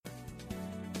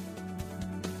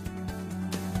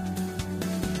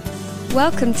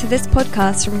Welcome to this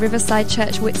podcast from Riverside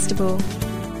Church Whitstable.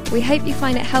 We hope you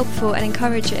find it helpful and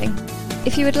encouraging.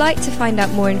 If you would like to find out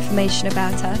more information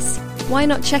about us, why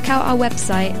not check out our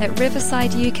website at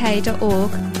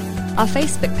riversideuk.org, our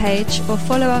Facebook page, or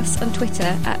follow us on Twitter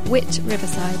at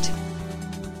 @WhitRiverside.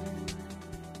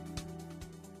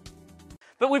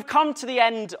 But we've come to the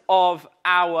end of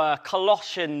our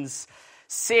Colossians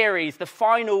series, the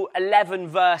final 11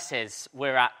 verses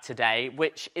we're at today,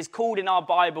 which is called in our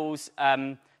Bibles,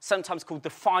 sometimes called the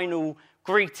final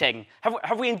greeting.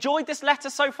 Have we enjoyed this letter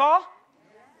so far?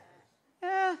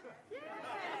 Yeah?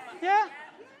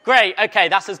 Great, okay,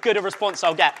 that's as good a response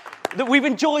I'll get. We've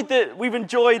enjoyed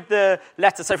the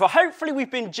letter so far. Hopefully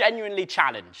we've been genuinely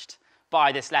challenged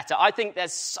by this letter. I think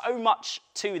there's so much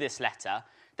to this letter.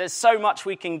 There's so much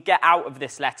we can get out of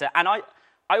this letter. And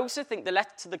I also think the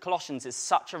letter to the Colossians is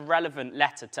such a relevant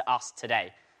letter to us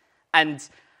today. And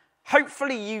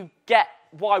hopefully you get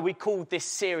why we called this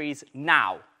series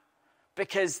Now.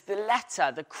 Because the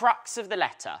letter, the crux of the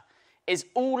letter, is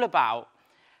all about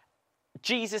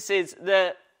Jesus's,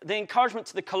 the encouragement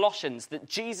to the Colossians that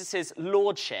Jesus'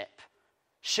 lordship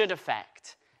should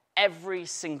affect every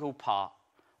single part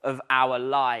of our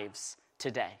lives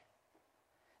today.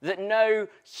 That no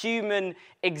human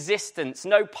existence,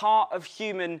 no part of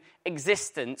human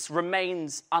existence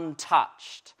remains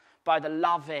untouched by the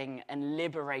loving and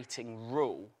liberating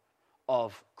rule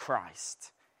of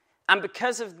Christ. And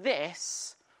because of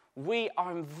this, we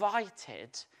are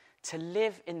invited to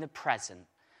live in the present,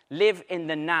 live in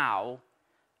the now,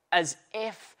 as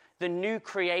if the new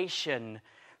creation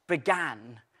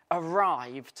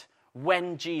arrived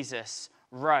when Jesus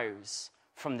rose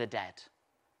from the dead.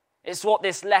 It's what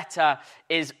this letter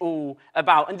is all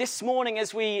about. And this morning,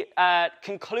 as we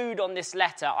conclude on this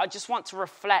letter, I just want to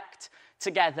reflect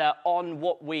together on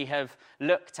what we have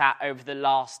looked at over the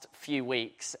last few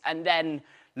weeks, and then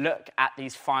look at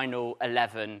these final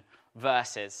 11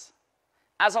 verses.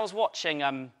 As I was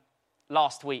watching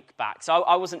last week back, so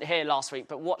I wasn't here last week,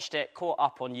 but watched it, caught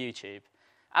up on YouTube.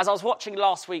 As I was watching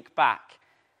last week back,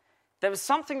 there was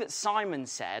something that Simon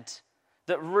said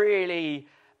that really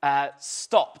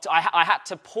stopped. I had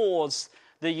to pause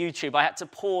the YouTube. I had to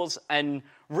pause and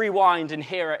rewind and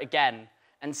hear it again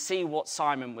and see what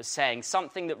Simon was saying.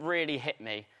 Something that really hit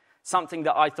me. Something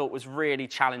that I thought was really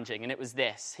challenging. And it was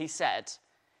this. He said,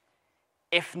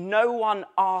 if no one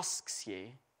asks you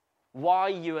why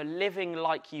you are living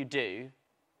like you do,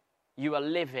 you are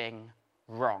living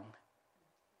wrong.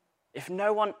 If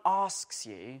no one asks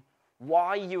you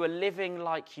why you are living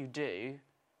like you do,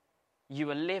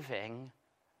 you are living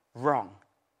wrong.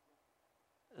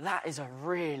 That is a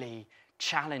really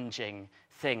challenging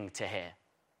thing to hear.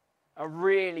 A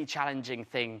really challenging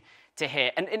thing to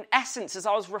hear. And in essence, as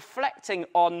I was reflecting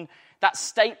on that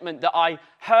statement that I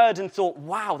heard and thought,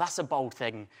 wow, that's a bold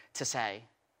thing to say.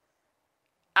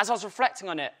 As I was reflecting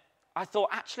on it, I thought,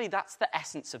 actually, that's the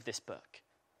essence of this book.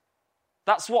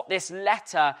 That's what this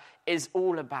letter is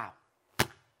all about.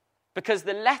 Because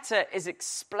the letter is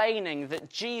explaining that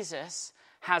Jesus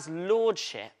has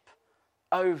lordship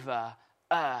over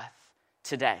earth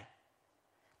today.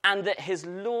 And that his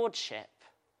lordship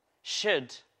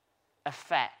should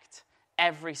affect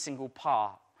every single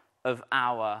part of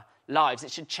our lives.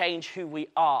 It should change who we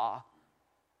are,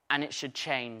 and it should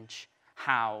change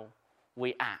how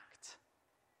we act.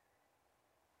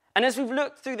 And as we've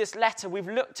looked through this letter, we've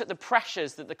looked at the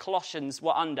pressures that the Colossians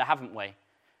were under, haven't we?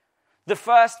 The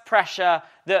first pressure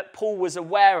that Paul was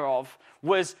aware of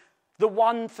was the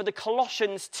one for the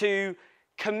Colossians to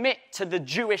commit to the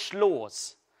Jewish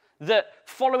laws. That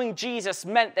following Jesus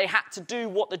meant they had to do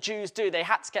what the Jews do. They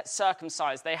had to get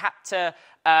circumcised. They had to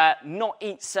not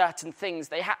eat certain things.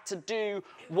 They had to do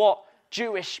what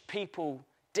Jewish people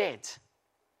did.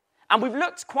 And we've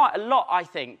looked quite a lot, I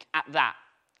think, at that.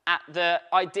 At the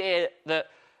idea that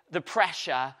the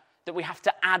pressure that we have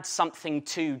to add something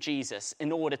to Jesus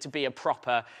in order to be a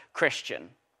proper Christian.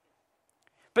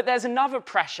 But there's another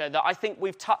pressure that I think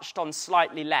we've touched on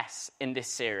slightly less in this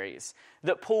series,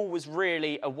 that Paul was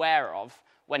really aware of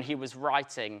when he was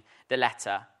writing the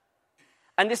letter.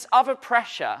 And this other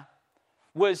pressure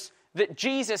was that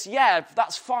Jesus, yeah,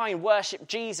 that's fine, worship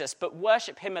Jesus, but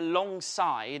worship him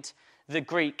alongside the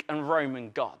Greek and Roman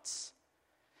gods.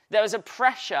 There was a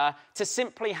pressure to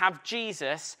simply have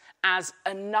Jesus as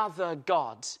another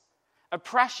God. A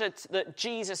pressure that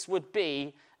Jesus would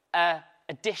be an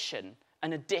addition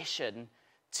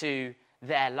to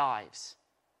their lives.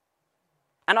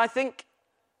 And I think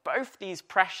both these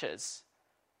pressures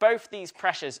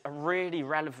are really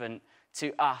relevant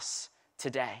to us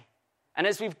today. And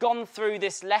as we've gone through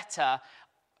this letter,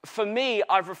 for me,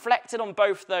 I've reflected on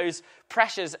both those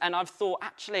pressures, and I've thought,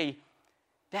 actually,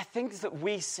 they're things that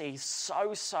we see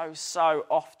so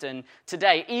often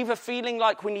today, either feeling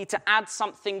like we need to add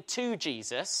something to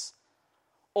Jesus,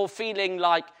 or feeling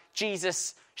like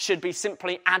Jesus should be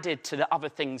simply added to the other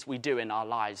things we do in our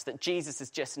lives, that Jesus is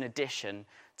just an addition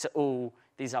to all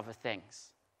these other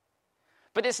things.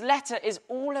 But this letter is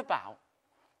all about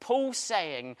Paul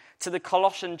saying to the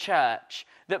Colossian church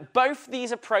that both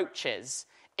these approaches,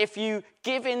 if you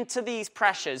give in to these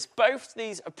pressures, both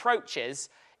these approaches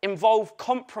involve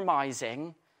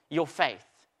compromising your faith.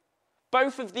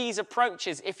 Both of these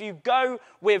approaches, if you go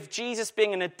with Jesus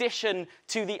being an addition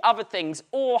to the other things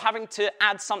or having to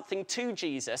add something to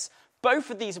Jesus, both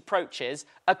of these approaches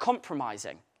are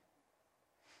compromising.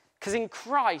 Because in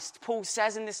Christ, Paul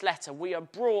says in this letter, we are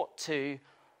brought to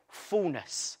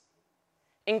fullness.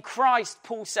 In Christ,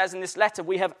 Paul says in this letter,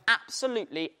 we have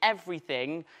absolutely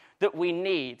everything that we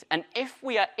need. And if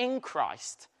we are in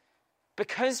Christ,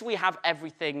 because we have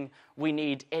everything we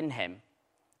need in him,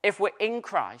 if we're in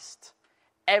Christ,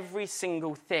 every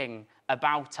single thing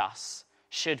about us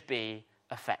should be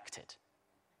affected.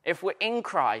 If we're in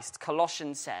Christ,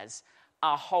 Colossians says,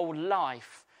 our whole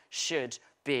life should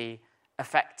be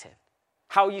affected.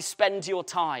 How you spend your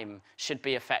time should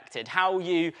be affected. How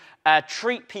you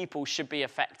treat people should be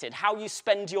affected. How you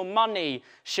spend your money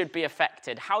should be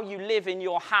affected. How you live in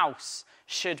your house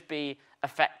should be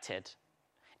affected.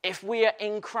 If we are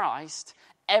in Christ,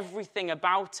 everything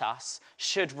about us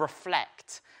should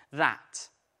reflect that.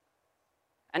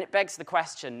 And it begs the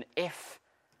question, if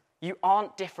you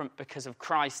aren't different because of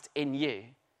Christ in you,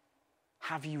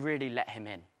 have you really let him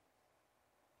in?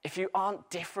 If you aren't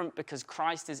different because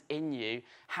Christ is in you,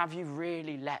 have you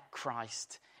really let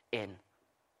Christ in?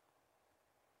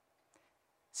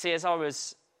 See, as I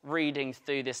was reading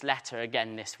through this letter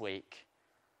again this week,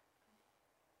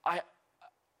 I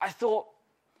thought,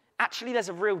 actually, there's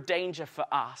a real danger for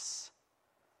us.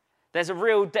 There's a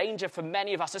real danger for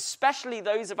many of us, especially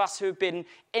those of us who have been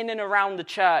in and around the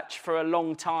church for a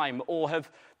long time or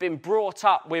have been brought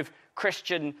up with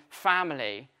Christian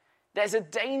family. There's a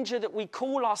danger that we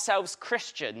call ourselves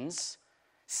Christians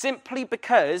simply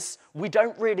because we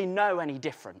don't really know any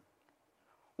different.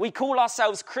 We call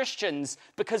ourselves Christians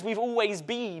because we've always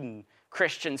been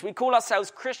Christians. We call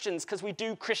ourselves Christians because we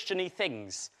do Christian-y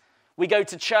things. We go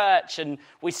to church and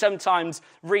we sometimes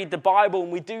read the Bible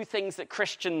and we do things that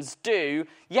Christians do,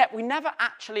 yet we never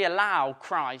actually allow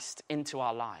Christ into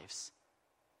our lives.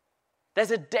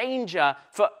 There's a danger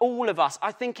for all of us.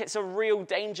 I think it's a real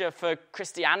danger for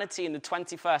Christianity in the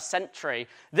 21st century,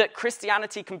 that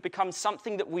Christianity can become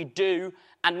something that we do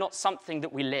and not something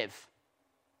that we live.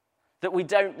 That we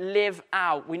don't live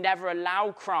out. We never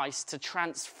allow Christ to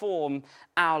transform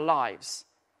our lives.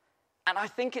 And I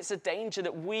think it's a danger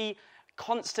that we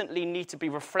constantly need to be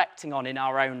reflecting on in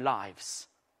our own lives.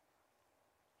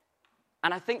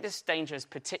 And I think this danger is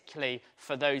particularly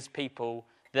for those people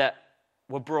that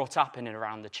were brought up in and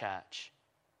around the church.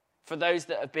 For those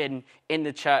that have been in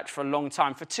the church for a long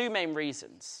time, for two main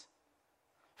reasons.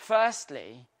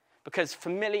 Firstly, because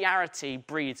familiarity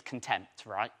breeds contempt,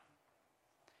 right?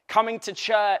 Coming to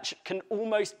church can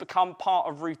almost become part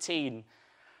of routine.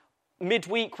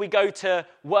 Midweek we go to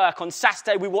work, on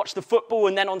Saturday we watch the football,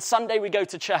 and then on Sunday we go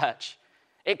to church.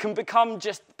 It can become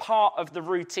just part of the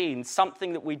routine,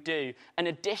 something that we do, an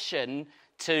addition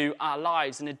to our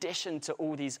lives, in addition to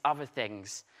all these other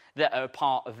things that are a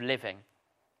part of living.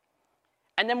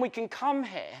 And then we can come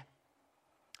here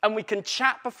and we can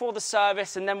chat before the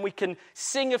service, and then we can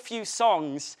sing a few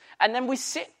songs, and then we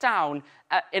sit down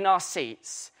in our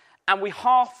seats and we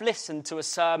half listen to a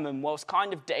sermon whilst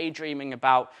kind of daydreaming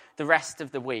about the rest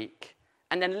of the week,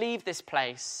 and then leave this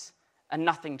place and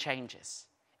nothing changes.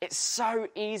 It's so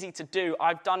easy to do.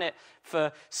 I've done it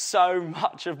for so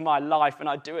much of my life, and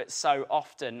I do it so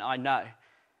often, I know.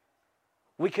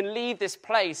 We can leave this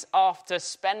place after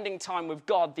spending time with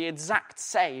God the exact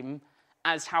same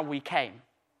as how we came.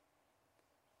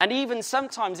 And even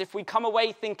sometimes if we come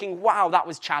away thinking, wow, that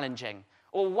was challenging,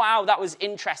 or wow, that was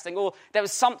interesting, or there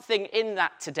was something in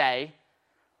that today,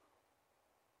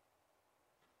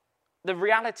 the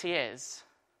reality is,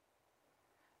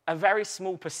 a very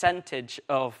small percentage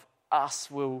of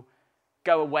us will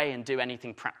go away and do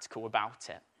anything practical about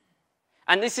it.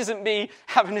 And this isn't me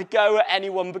having a go at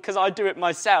anyone because I do it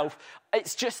myself.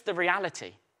 It's just the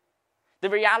reality. The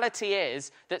reality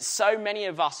is that so many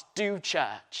of us do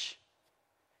church.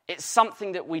 It's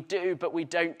something that we do, but we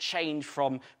don't change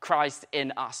from Christ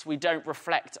in us. We don't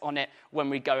reflect on it when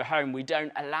we go home. We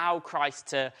don't allow Christ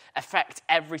to affect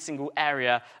every single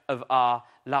area of our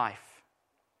life.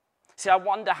 See, I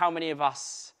wonder how many of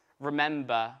us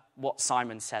remember what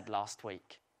Simon said last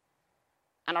week.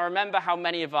 And I remember how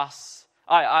many of us,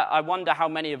 I wonder how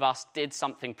many of us did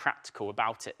something practical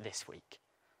about it this week.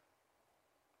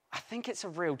 I think it's a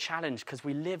real challenge because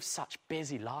we live such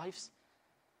busy lives.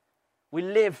 We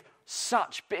live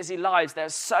such busy lives.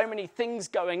 There's so many things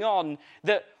going on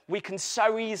that we can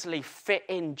so easily fit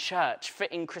in church,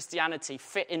 fit in Christianity,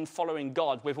 fit in following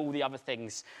God with all the other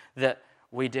things that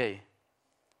we do.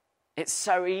 It's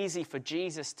so easy for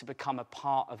Jesus to become a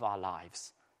part of our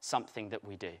lives, something that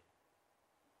we do.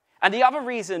 And the other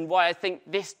reason why I think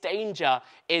this danger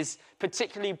is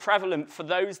particularly prevalent for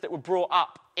those that were brought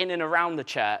up in and around the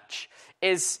church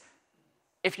is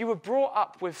if you were brought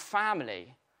up with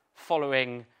family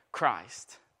following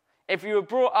Christ, if you were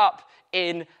brought up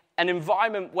in an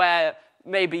environment where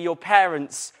maybe your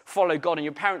parents follow God and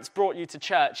your parents brought you to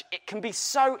church, it can be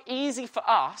so easy for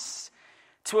us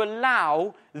to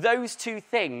allow those two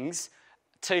things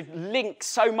to link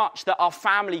so much that our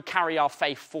family carry our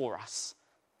faith for us,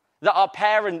 that our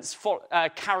parents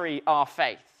carry our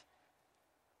faith.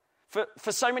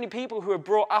 For so many people who are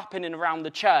brought up in and around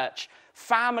the church,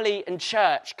 family and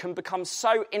church can become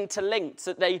so interlinked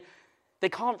that they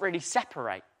can't really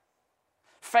separate.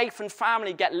 Faith and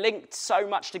family get linked so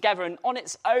much together, and on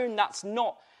its own, that's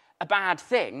not a bad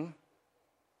thing,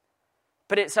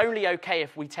 but it's only okay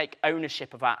if we take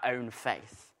ownership of our own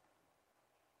faith.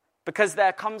 Because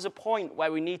there comes a point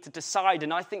where we need to decide,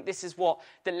 and I think this is what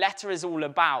the letter is all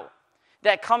about.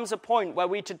 There comes a point where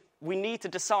we need to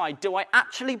decide, do I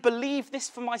actually believe this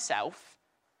for myself?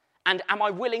 And am I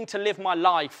willing to live my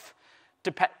life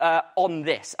on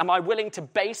this? Am I willing to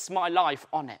base my life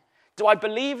on it? Do I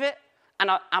believe it? And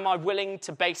am I willing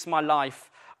to base my life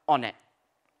on it?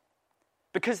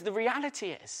 Because the reality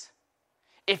is,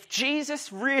 if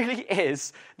Jesus really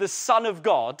is the Son of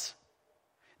God,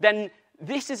 then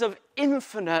this is of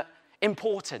infinite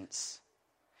importance.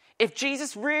 If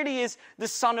Jesus really is the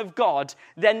Son of God,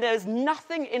 then there's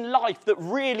nothing in life that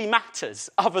really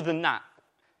matters other than that.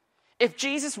 If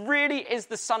Jesus really is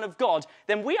the Son of God,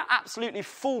 then we are absolutely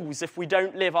fools if we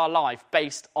don't live our life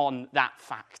based on that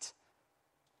fact.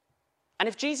 And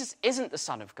if Jesus isn't the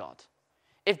Son of God,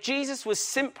 if Jesus was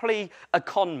simply a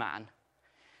con man,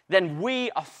 then we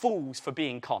are fools for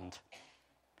being conned.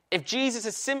 If Jesus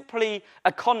is simply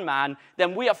a con man,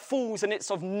 then we are fools and it's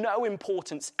of no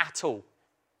importance at all.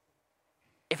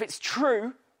 If it's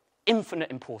true,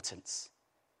 infinite importance.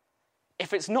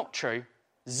 If it's not true,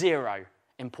 zero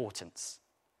importance.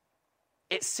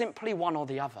 It's simply one or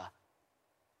the other.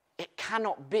 It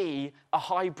cannot be a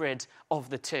hybrid of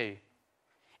the two.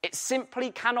 It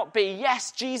simply cannot be,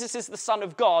 yes, Jesus is the Son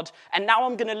of God, and now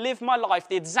I'm going to live my life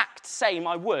the exact same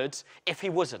I would if he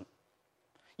wasn't.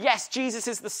 Yes, Jesus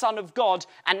is the Son of God,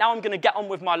 and now I'm going to get on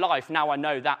with my life now I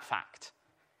know that fact.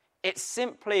 It's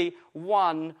simply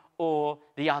one or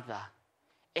the other.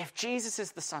 If Jesus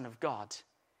is the Son of God,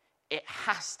 it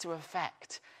has to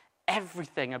affect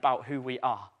everything about who we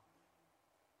are.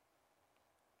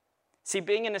 See,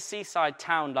 being in a seaside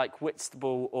town like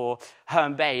Whitstable or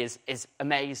Herne Bay is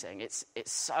amazing. It's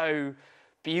so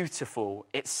beautiful.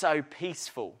 It's so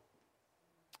peaceful.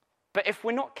 But if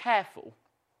we're not careful,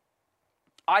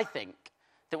 I think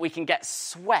that we can get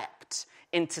swept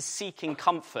into seeking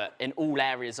comfort in all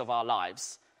areas of our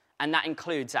lives, and that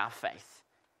includes our faith.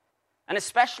 And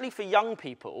especially for young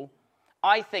people,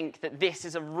 I think that this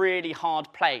is a really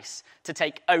hard place to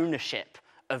take ownership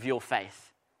of your faith.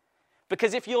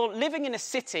 Because if you're living in a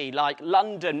city like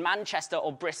London, Manchester,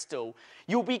 or Bristol,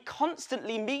 you'll be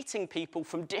constantly meeting people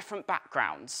from different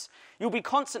backgrounds. You'll be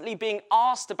constantly being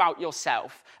asked about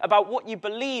yourself, about what you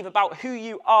believe, about who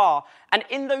you are. And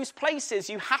in those places,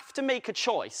 you have to make a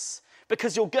choice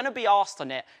because you're going to be asked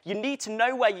on it. You need to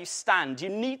know where you stand. You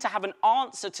need to have an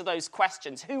answer to those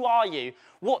questions. Who are you?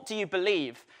 What do you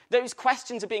believe? Those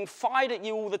questions are being fired at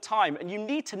you all the time, and you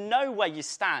need to know where you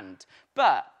stand.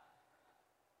 But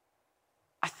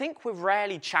I think we're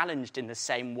rarely challenged in the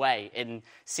same way in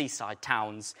seaside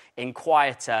towns, in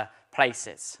quieter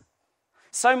places.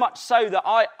 So much so that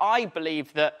I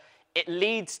believe that it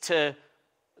leads to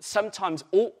sometimes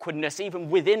awkwardness even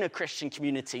within a Christian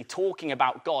community talking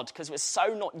about God because we're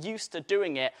so not used to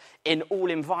doing it in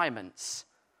all environments.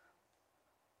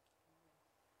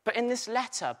 But in this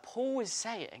letter, Paul is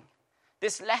saying,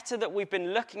 this letter that we've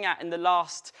been looking at in the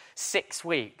last 6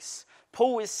 weeks,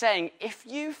 Paul is saying, if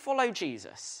you follow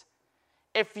Jesus,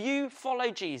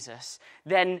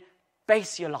 then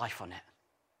base your life on it.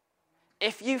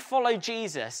 If you follow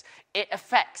Jesus, it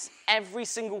affects every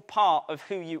single part of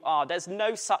who you are. There's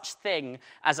no such thing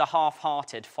as a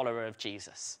half-hearted follower of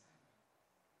Jesus.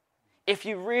 if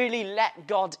you really let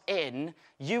God in,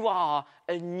 you are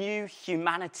a new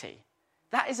humanity.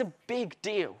 That is a big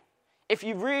deal. If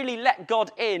you really let God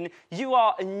in, you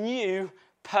are a new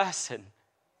person.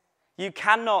 You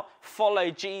cannot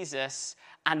follow Jesus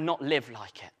and not live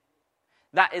like it.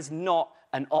 That is not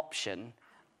an option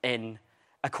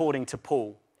according to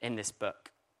Paul in this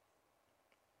book.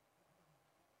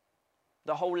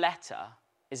 The whole letter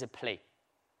is a plea.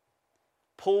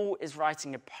 Paul is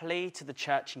writing a plea to the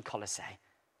church in Colossae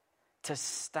to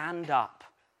stand up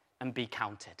and be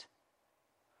counted.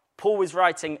 Paul is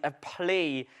writing a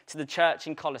plea to the church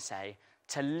in Colossae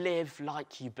to live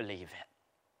like you believe it.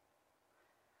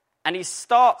 And he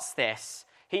starts this,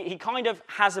 he kind of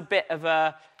has a bit of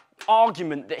an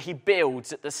argument that he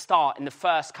builds at the start in the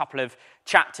first couple of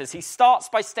chapters. He starts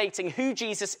by stating who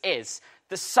Jesus is.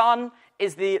 The Son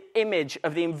is the image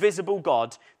of the invisible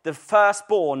God, the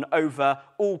firstborn over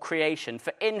all creation.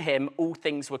 For in him all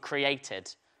things were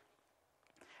created.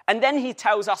 And then he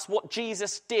tells us what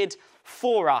Jesus did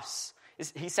for us.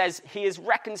 He says he has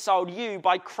reconciled you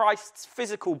by Christ's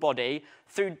physical body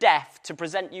through death to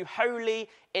present you holy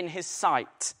in his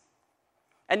sight.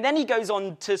 And then he goes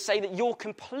on to say that you're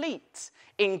complete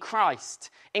in Christ.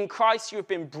 In Christ you have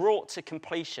been brought to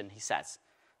completion, he says.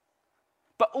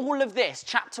 But all of this,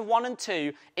 chapter 1 and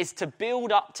 2, is to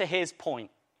build up to his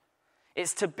point.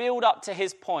 It's to build up to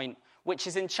his point, which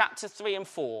is in chapter 3 and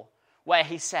 4, where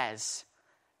he says,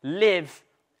 live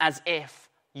as if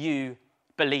you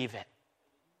believe it.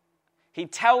 He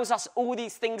tells us all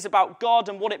these things about God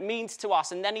and what it means to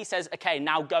us, and then he says, okay,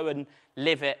 now go and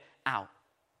live it out.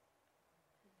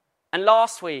 And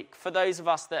last week, for those of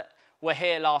us that were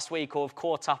here last week or have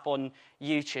caught up on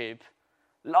YouTube,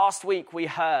 last week we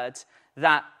heard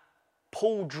that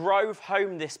Paul drove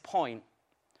home this point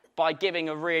by giving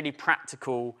a really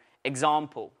practical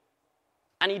example.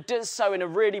 And he does so in a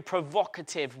really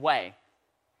provocative way.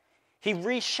 He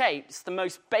reshapes the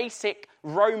most basic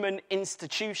Roman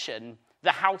institution,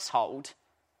 the household,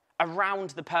 around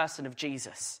the person of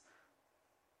Jesus.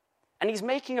 And he's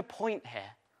making a point here.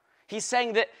 He's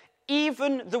saying that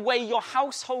even the way your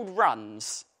household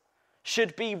runs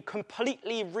should be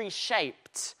completely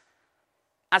reshaped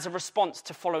as a response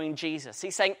to following Jesus.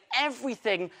 He's saying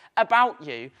everything about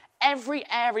you, every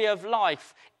area of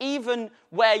life, even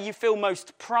where you feel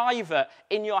most private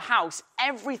in your house,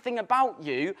 everything about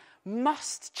you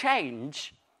must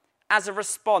change as a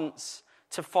response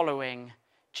to following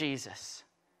Jesus.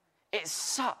 It's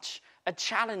such a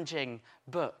challenging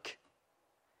book.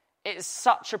 It's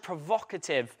such a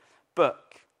provocative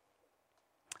book.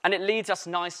 And it leads us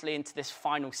nicely into this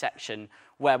final section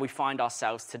where we find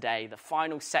ourselves today, the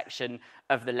final section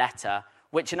of the letter,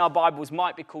 which in our Bibles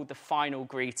might be called the final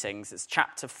greetings. It's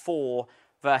chapter 4,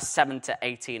 verse 7 to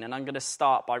 18. And I'm going to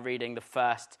start by reading the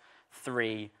first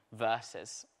 3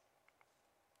 verses.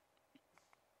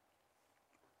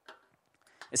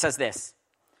 It says this.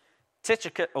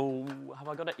 Tychicus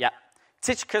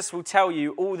will tell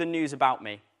you all the news about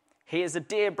me. He is a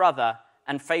dear brother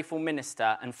and faithful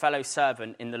minister and fellow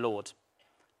servant in the Lord.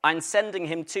 I am sending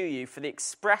him to you for the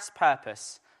express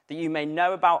purpose that you may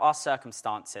know about our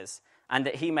circumstances and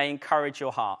that he may encourage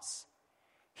your hearts.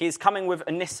 He is coming with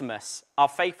Onesimus, our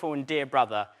faithful and dear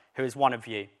brother, who is one of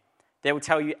you. They will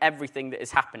tell you everything that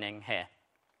is happening here.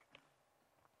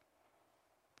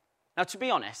 Now, to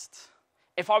be honest,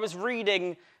 if I was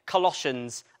reading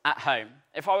Colossians at home,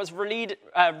 if I was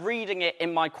reading it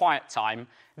in my quiet time,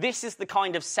 this is the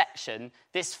kind of section,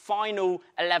 this final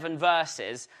 11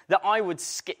 verses, that I would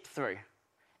skip through.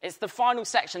 It's the final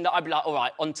section that I'd be like, all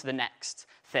right, on to the next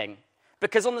thing.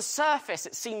 Because on the surface,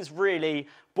 it seems really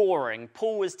boring.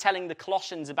 Paul was telling the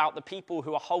Colossians about the people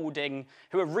who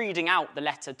are reading out the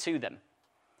letter to them.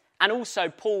 And also,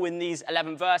 Paul in these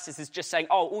 11 verses is just saying,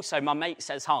 oh, also, my mate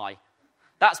says hi.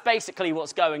 That's basically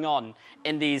what's going on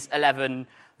in these 11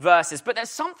 verses. But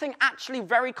there's something actually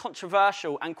very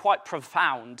controversial and quite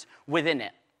profound within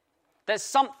it. There's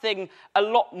something a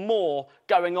lot more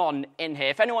going on in here.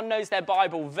 If anyone knows their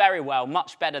Bible very well,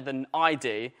 much better than I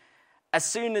do, as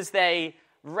soon as they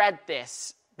read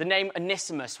this, the name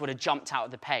Onesimus would have jumped out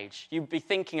of the page. You'd be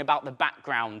thinking about the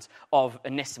background of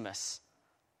Onesimus.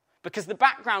 Because the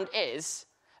background is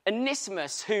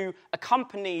Onesimus, who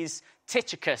accompanies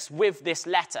Tychicus with this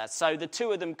letter. So the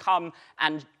two of them come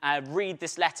and read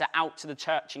this letter out to the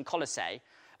church in Colossae.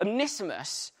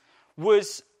 Onesimus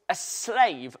was a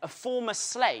slave, a former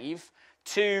slave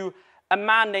to a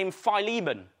man named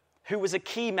Philemon, who was a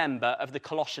key member of the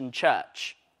Colossian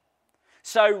church.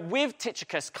 So with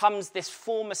Tychicus comes this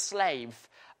former slave,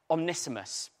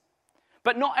 Onesimus.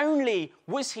 But not only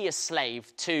was he a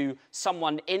slave to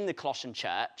someone in the Colossian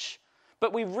church,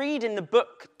 But we read in the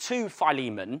book to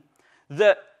Philemon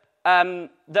that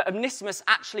Onesimus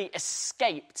actually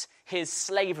escaped his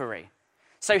slavery.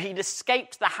 So he'd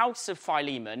escaped the house of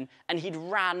Philemon and he'd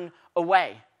ran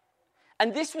away.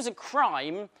 And this was a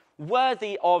crime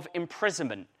worthy of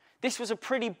imprisonment. This was a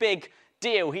pretty big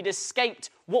deal. He'd escaped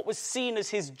what was seen as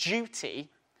his duty,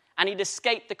 and he'd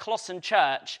escaped the Colossian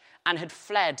church and had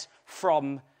fled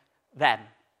from them.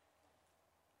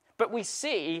 But we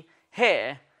see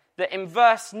here that in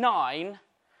verse 9,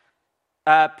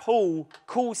 Paul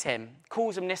calls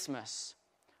Onesimus,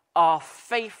 our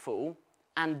faithful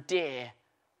and dear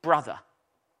brother.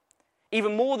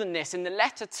 Even more than this, in the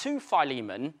letter to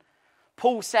Philemon,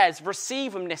 Paul says,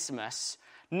 receive Onesimus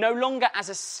no longer as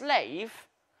a slave,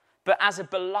 but as a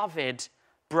beloved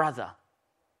brother.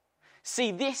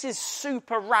 See, this is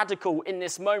super radical in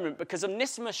this moment because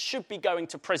Onesimus should be going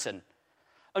to prison.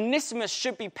 Onesimus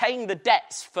should be paying the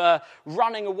debts for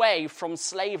running away from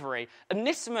slavery.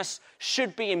 Onesimus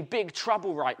should be in big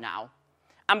trouble right now.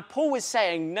 And Paul is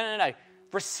saying, no,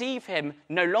 receive him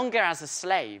no longer as a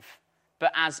slave,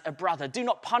 but as a brother. Do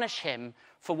not punish him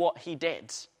for what he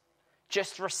did.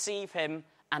 Just receive him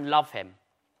and love him.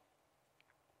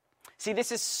 See,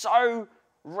 this is so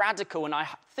radical, and I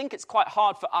think it's quite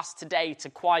hard for us today to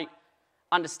quite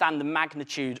understand the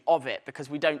magnitude of it because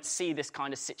we don't see this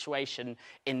kind of situation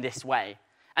in this way.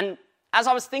 And as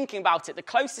I was thinking about it, the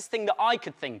closest thing that I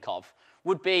could think of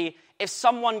would be if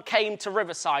someone came to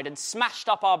Riverside and smashed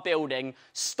up our building,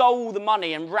 stole the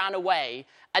money and ran away,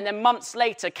 and then months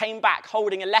later came back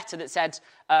holding a letter that said,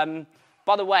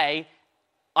 by the way,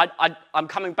 I'm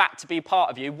coming back to be part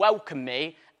of you, welcome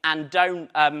me, and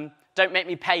don't make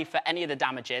me pay for any of the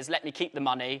damages, let me keep the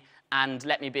money, and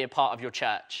let me be a part of your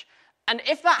church. And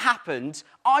if that happened,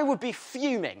 I would be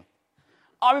fuming.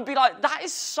 I would be like, that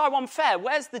is so unfair.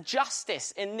 Where's the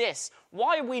justice in this?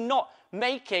 Why are we not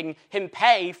making him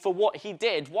pay for what he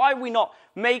did? Why are we not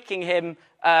making him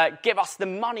give us the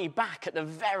money back at the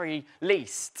very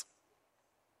least?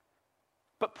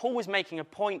 But Paul is making a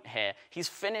point here. He's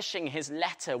finishing his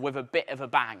letter with a bit of a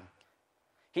bang.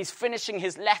 He's finishing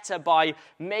his letter by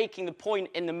making the point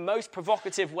in the most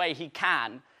provocative way he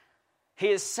can. He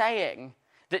is saying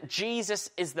that Jesus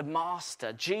is the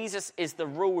master. Jesus is the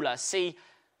ruler. See,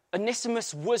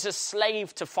 Onesimus was a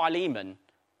slave to Philemon,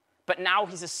 but now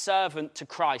he's a servant to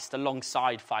Christ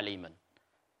alongside Philemon.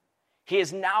 He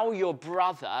is now your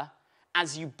brother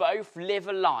as you both live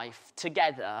a life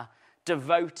together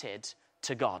devoted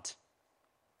to God.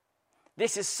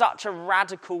 This is such a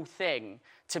radical thing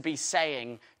to be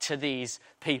saying to these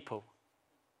people.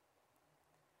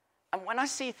 And when I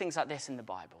see things like this in the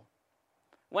Bible,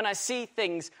 when I see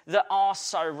things that are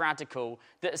so radical,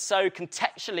 that are so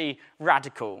contextually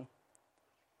radical,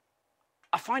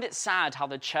 I find it sad how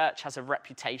the church has a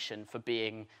reputation for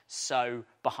being so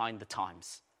behind the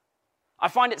times. I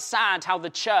find it sad how the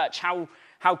church, how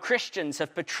Christians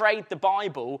have portrayed the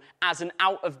Bible as an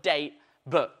out-of-date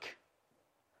book.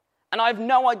 And I have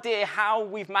no idea how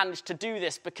we've managed to do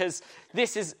this because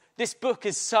this book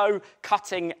is so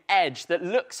cutting edge that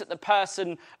looks at the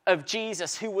person of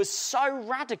Jesus who was so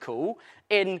radical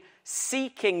in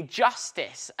seeking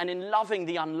justice and in loving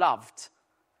the unloved.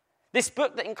 This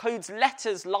book that includes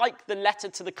letters like the letter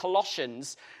to the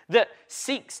Colossians that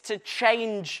seeks to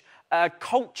change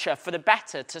culture for the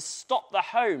better, to stop the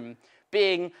home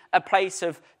being a place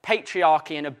of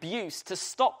patriarchy and abuse, to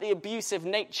stop the abusive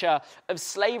nature of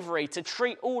slavery, to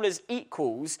treat all as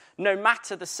equals, no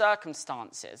matter the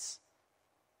circumstances.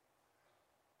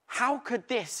 How could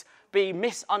this be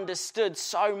misunderstood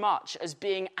so much as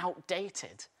being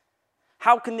outdated?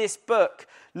 How can this book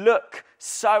look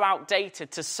so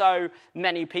outdated to so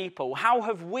many people? How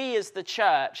have we as the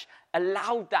church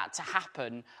allowed that to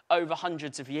happen over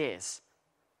hundreds of years?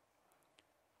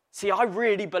 See, I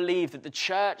really believe that the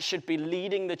church should be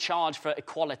leading the charge for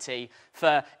equality,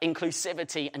 for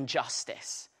inclusivity and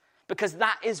justice, because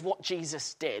that is what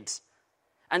Jesus did.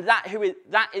 And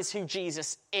that is who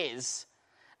Jesus is.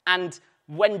 And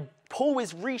when Paul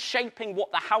is reshaping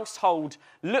what the household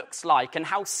looks like and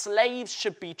how slaves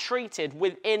should be treated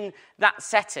within that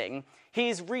setting, he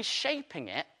is reshaping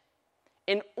it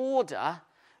in order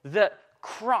that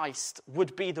Christ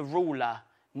would be the ruler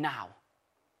now.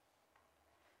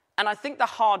 And I think the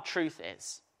hard truth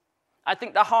is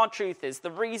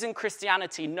the reason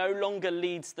Christianity no longer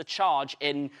leads the charge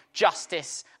in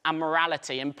justice and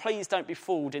morality, and please don't be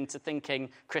fooled into thinking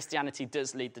Christianity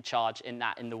does lead the charge in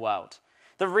that in the world.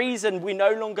 The reason we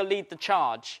no longer lead the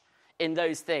charge in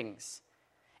those things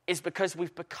is because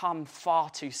we've become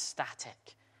far too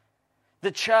static.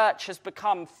 The church has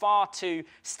become far too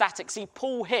static. See,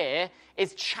 Paul here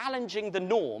is challenging the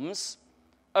norms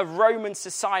of Roman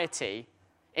society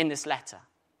in this letter.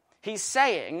 He's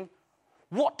saying,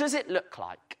 what does it look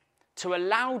like to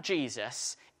allow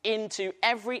Jesus into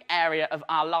every area of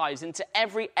our lives, into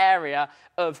every area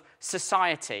of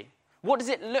society? What does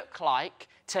it look like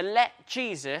to let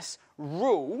Jesus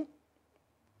rule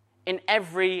in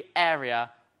every area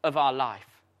of our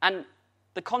life? And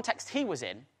the context he was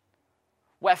in,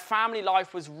 where family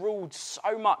life was ruled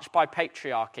so much by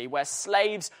patriarchy, where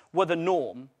slaves were the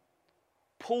norm,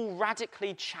 Paul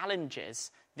radically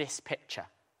challenges this picture.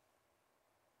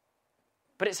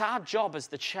 But it's our job as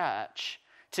the church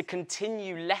to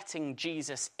continue letting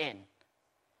Jesus in.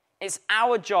 It's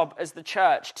our job as the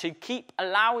church to keep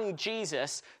allowing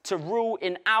Jesus to rule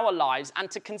in our lives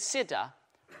and to consider,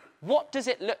 what does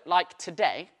it look like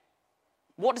today?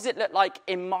 What does it look like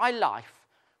in my life?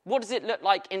 What does it look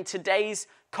like in today's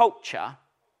culture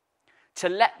to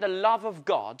let the love of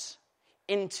God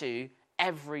into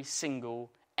every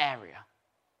single area?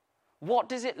 What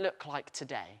does it look like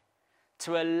today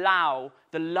to allow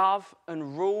the love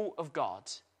and rule of God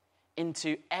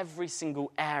into every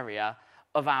single area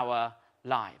of our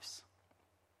lives?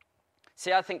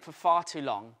 See, I think for far too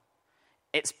long,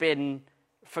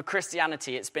 for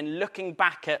Christianity, it's been looking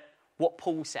back at what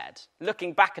Paul said,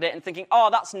 looking back at it and thinking, oh,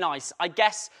 that's nice. I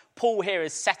guess Paul here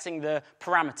is setting the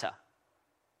parameter.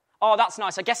 Oh, that's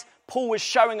nice. I guess Paul was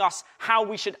showing us how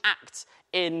we should act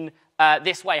in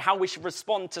this way, how we should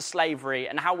respond to slavery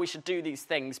and how we should do these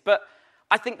things. But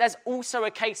I think there's also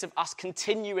a case of us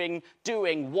continuing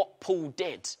doing what Paul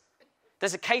did.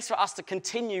 There's a case for us to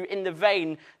continue in the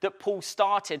vein that Paul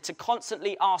started, to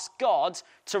constantly ask God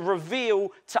to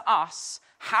reveal to us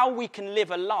how we can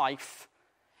live a life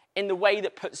in the way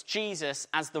that puts Jesus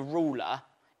as the ruler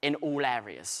in all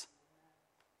areas.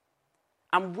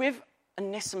 And with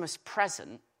Onesimus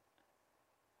present,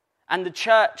 and the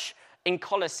church in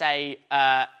Colossae,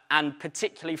 and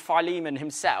particularly Philemon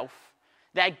himself,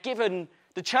 the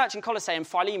church in Colossae and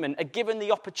Philemon are given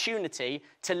the opportunity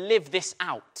to live this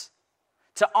out,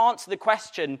 to answer the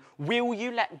question, will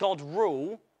you let God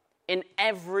rule in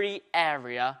every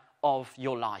area of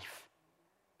your life?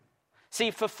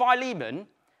 See, for Philemon,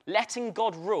 letting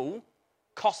God rule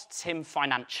costs him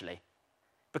financially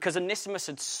because Onesimus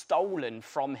had stolen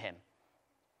from him.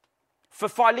 For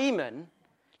Philemon,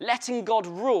 letting God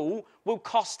rule will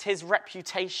cost his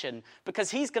reputation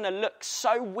because he's going to look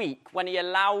so weak when he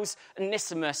allows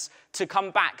Onesimus to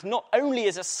come back, not only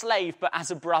as a slave, but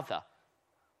as a brother.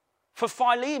 For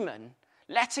Philemon,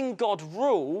 letting God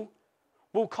rule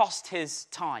will cost his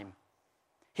time.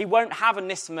 He won't have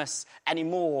Onesimus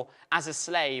anymore as a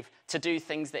slave to do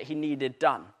things that he needed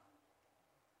done.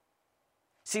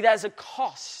 See, there's a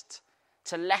cost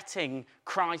to letting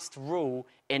Christ rule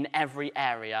in every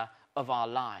area of our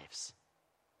lives.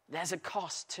 There's a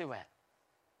cost to it.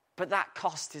 But that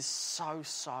cost is so,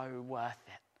 so worth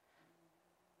it.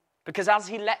 Because as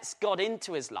he lets God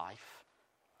into his life,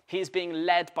 he is being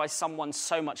led by someone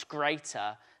so much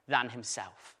greater than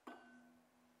himself.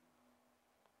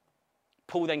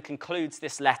 Paul then concludes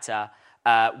this letter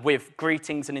with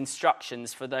greetings and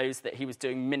instructions for those that he was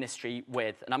doing ministry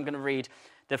with. And I'm going to read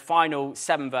the final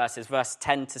 7 verses, verse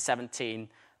 10 to 17,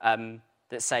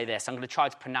 that say this. I'm going to try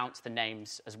to pronounce the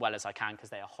names as well as I can because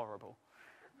they are horrible.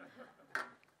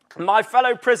 My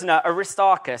fellow prisoner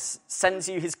Aristarchus sends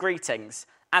you his greetings,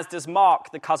 as does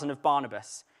Mark, the cousin of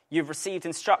Barnabas. You've received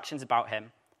instructions about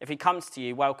him. If he comes to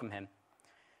you, welcome him.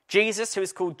 Jesus, who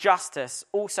is called Justus,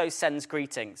 also sends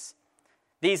greetings.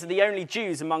 These are the only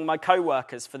Jews among my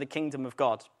co-workers for the kingdom of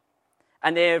God,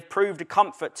 and they have proved a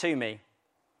comfort to me.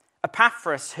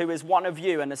 Epaphras, who is one of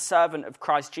you and a servant of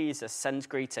Christ Jesus, sends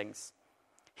greetings.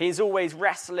 He is always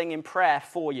wrestling in prayer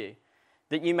for you,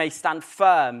 that you may stand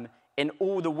firm in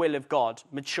all the will of God,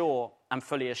 mature and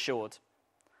fully assured.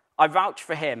 I vouch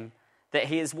for him that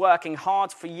he is working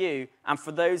hard for you and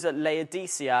for those at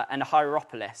Laodicea and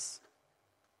Hierapolis.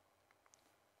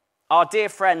 Our dear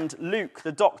friend Luke,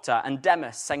 the doctor, and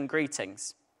Demas send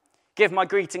greetings. Give my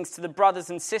greetings to the brothers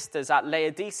and sisters at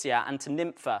Laodicea and to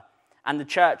Nympha and the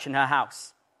church in her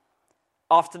house.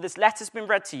 After this letter's been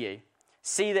read to you,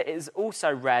 see that it is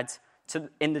also read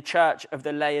in the church of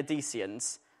the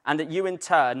Laodiceans, and that you in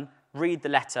turn read the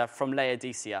letter from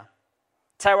Laodicea.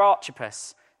 Tell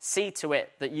Archippus, see to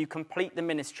it that you complete the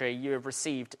ministry you have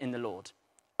received in the Lord.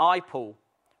 I, Paul,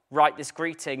 write this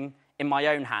greeting in my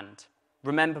own hand.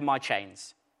 Remember my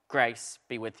chains. Grace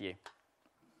be with you.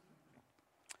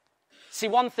 See,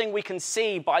 one thing we can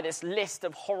see by this list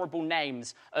of horrible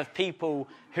names of people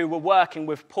who were working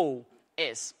with Paul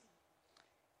is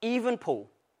even Paul,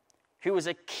 who was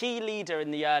a key leader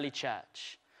in the early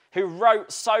church, who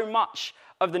wrote so much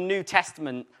of the New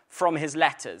Testament from his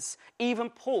letters, even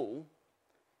Paul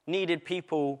needed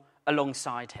people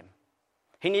alongside him.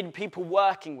 He needed people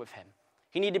working with him.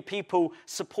 He needed people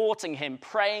supporting him,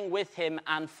 praying with him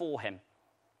and for him.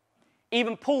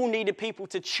 Even Paul needed people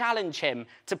to challenge him,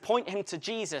 to point him to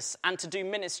Jesus, and to do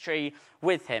ministry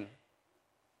with him.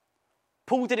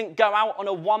 Paul didn't go out on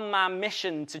a one-man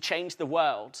mission to change the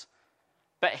world,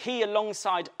 but he,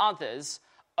 alongside others,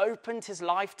 opened his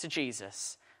life to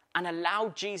Jesus and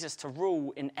allowed Jesus to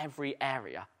rule in every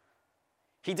area.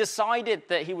 He decided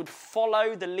that he would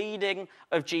follow the leading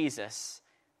of Jesus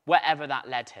wherever that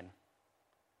led him.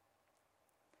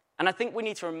 And I think we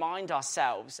need to remind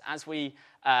ourselves as we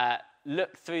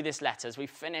look through this letter, as we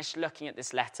finish looking at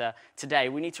this letter today,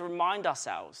 we need to remind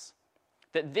ourselves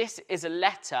that this is a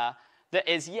letter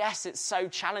that is, yes, it's so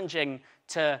challenging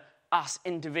to us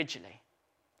individually,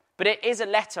 but it is a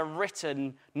letter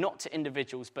written not to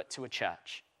individuals, but to a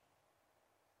church.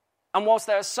 And whilst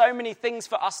there are so many things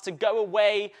for us to go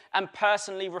away and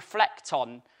personally reflect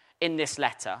on in this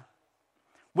letter,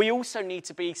 we also need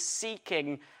to be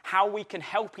seeking how we can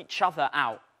help each other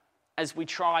out as we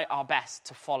try our best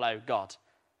to follow God.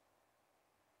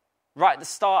 Right at the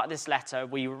start of this letter,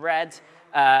 we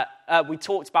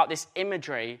talked about this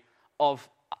imagery of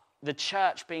the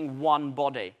church being one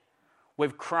body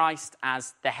with Christ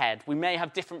as the head. We may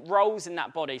have different roles in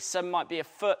that body. Some might be a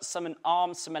foot, some an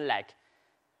arm, some a leg.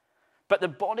 But the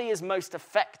body is most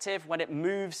effective when it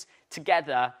moves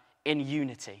together in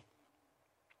unity.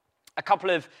 A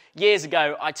couple of years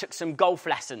ago, I took some golf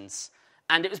lessons.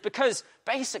 And it was because,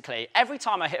 basically, every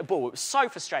time I hit a ball, it was so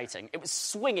frustrating. It was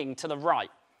swinging to the right.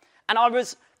 And I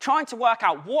was trying to work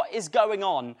out what is going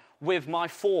on with my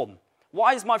form.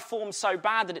 Why is my form so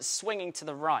bad that it's swinging to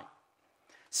the right?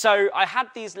 So I had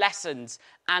these lessons,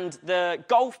 and the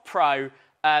golf pro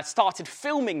started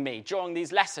filming me during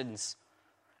these lessons.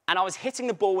 And I was hitting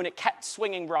the ball, and it kept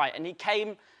swinging right. And he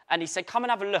came, and he said, come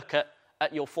and have a look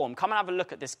at your form. Come and have a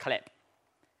look at this clip.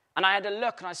 And I had a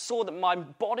look, and I saw that my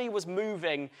body was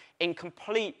moving in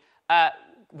complete,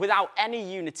 without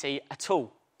any unity at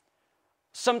all.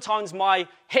 Sometimes my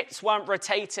hips weren't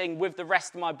rotating with the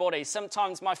rest of my body.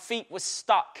 Sometimes my feet were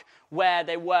stuck where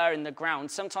they were in the ground.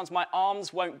 Sometimes my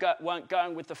arms weren't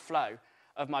going with the flow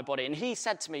of my body. And he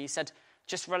said to me,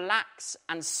 just relax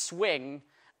and swing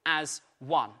as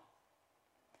one.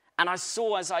 And I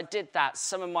saw as I did that,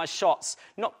 some of my shots,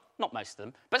 not most of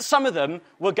them, but some of them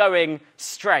were going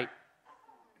straight.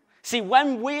 See,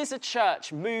 when we as a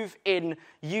church move in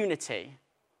unity,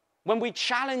 when we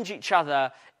challenge each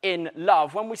other in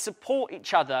love, when we support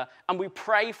each other and we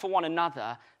pray for one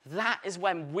another, that is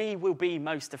when we will be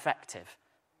most effective.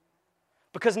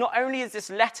 Because not only is this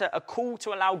letter a call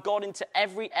to allow God into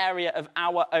every area of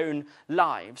our own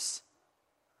lives,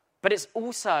 but it's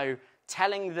also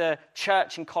telling the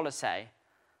church in Colossae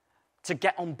to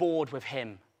get on board with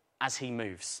him as he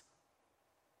moves.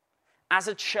 As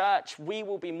a church, we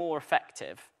will be more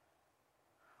effective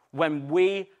when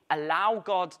we allow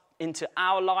God into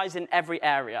our lives in every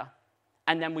area,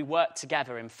 and then we work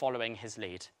together in following his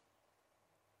lead.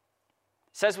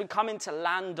 So as we come in to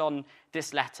land on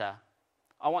this letter,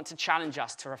 I want to challenge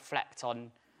us to reflect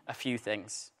on a few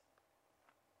things.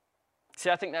 See,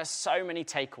 I think there are so many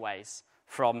takeaways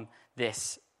from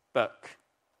this book.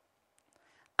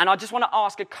 And I just want to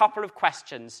ask a couple of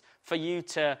questions for you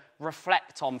to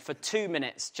reflect on for 2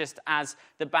 minutes, just as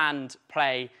the band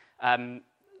play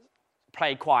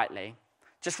quietly.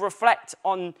 Just reflect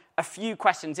on a few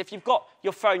questions. If you've got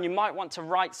your phone, you might want to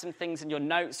write some things in your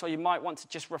notes, or you might want to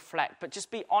just reflect. But just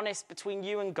be honest between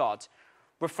you and God.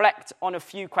 Reflect on a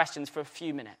few questions for a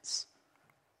few minutes.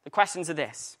 The questions are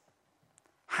this.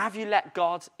 Have you let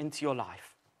God into your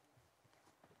life?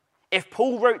 If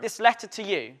Paul wrote this letter to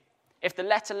you, if the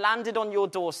letter landed on your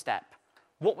doorstep,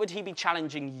 what would he be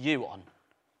challenging you on?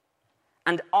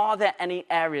 And are there any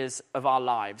areas of our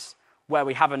lives where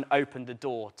we haven't opened the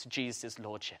door to Jesus'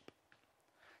 lordship?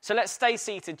 So let's stay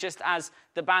seated just as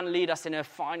the band lead us in a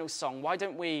final song. Why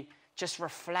don't we just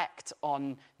reflect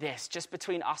on this, just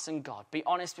between us and God? Be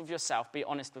honest with yourself, be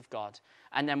honest with God,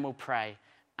 and then we'll pray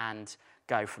and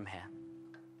go from here.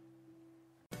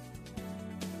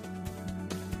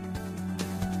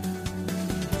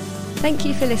 Thank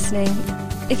you for listening.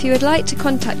 If you would like to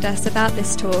contact us about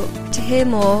this talk, to hear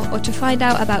more, or to find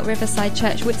out about Riverside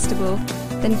Church Whitstable,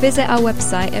 then visit our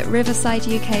website at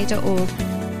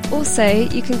riversideuk.org. Also,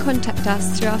 you can contact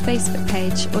us through our Facebook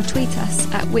page or tweet us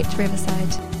at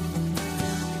 @WhitRiverside.